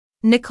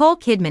Nicole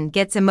Kidman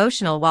gets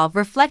emotional while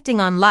reflecting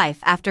on life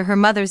after her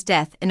mother's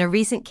death. In a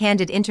recent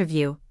Candid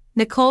interview,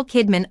 Nicole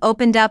Kidman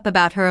opened up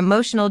about her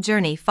emotional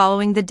journey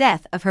following the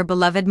death of her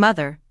beloved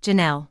mother,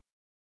 Janelle.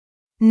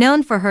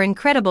 Known for her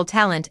incredible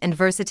talent and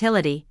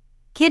versatility,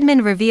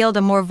 Kidman revealed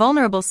a more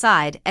vulnerable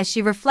side as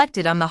she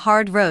reflected on the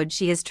hard road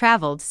she has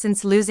traveled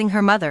since losing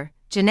her mother.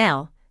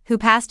 Janelle, who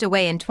passed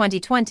away in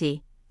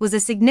 2020, was a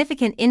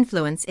significant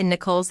influence in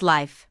Nicole's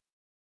life.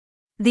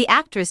 The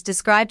actress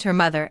described her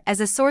mother as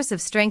a source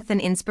of strength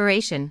and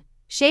inspiration,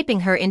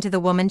 shaping her into the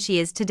woman she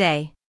is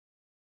today.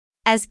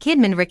 As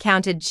Kidman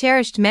recounted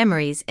cherished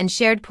memories and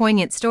shared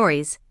poignant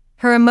stories,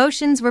 her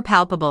emotions were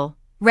palpable,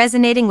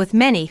 resonating with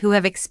many who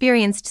have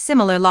experienced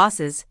similar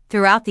losses.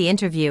 Throughout the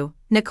interview,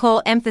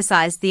 Nicole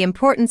emphasized the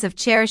importance of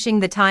cherishing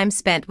the time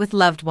spent with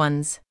loved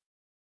ones.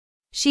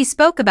 She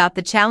spoke about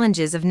the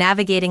challenges of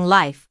navigating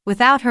life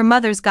without her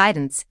mother's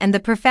guidance and the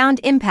profound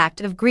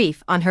impact of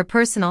grief on her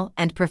personal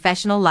and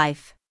professional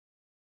life.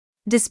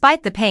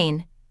 Despite the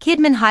pain,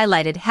 Kidman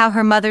highlighted how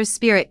her mother's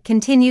spirit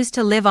continues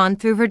to live on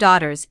through her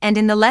daughters and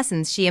in the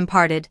lessons she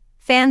imparted.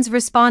 Fans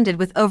responded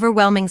with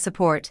overwhelming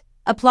support,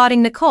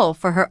 applauding Nicole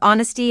for her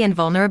honesty and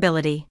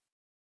vulnerability.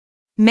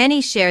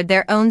 Many shared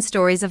their own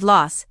stories of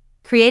loss,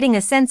 creating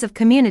a sense of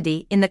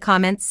community in the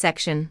comments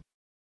section.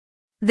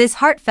 This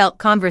heartfelt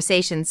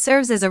conversation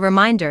serves as a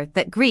reminder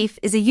that grief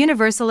is a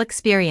universal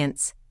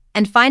experience,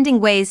 and finding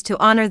ways to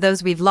honor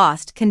those we've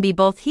lost can be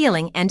both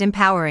healing and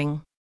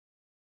empowering.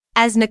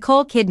 As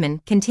Nicole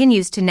Kidman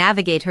continues to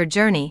navigate her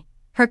journey,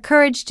 her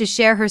courage to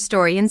share her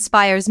story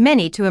inspires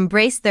many to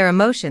embrace their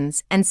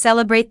emotions and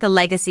celebrate the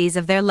legacies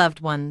of their loved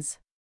ones.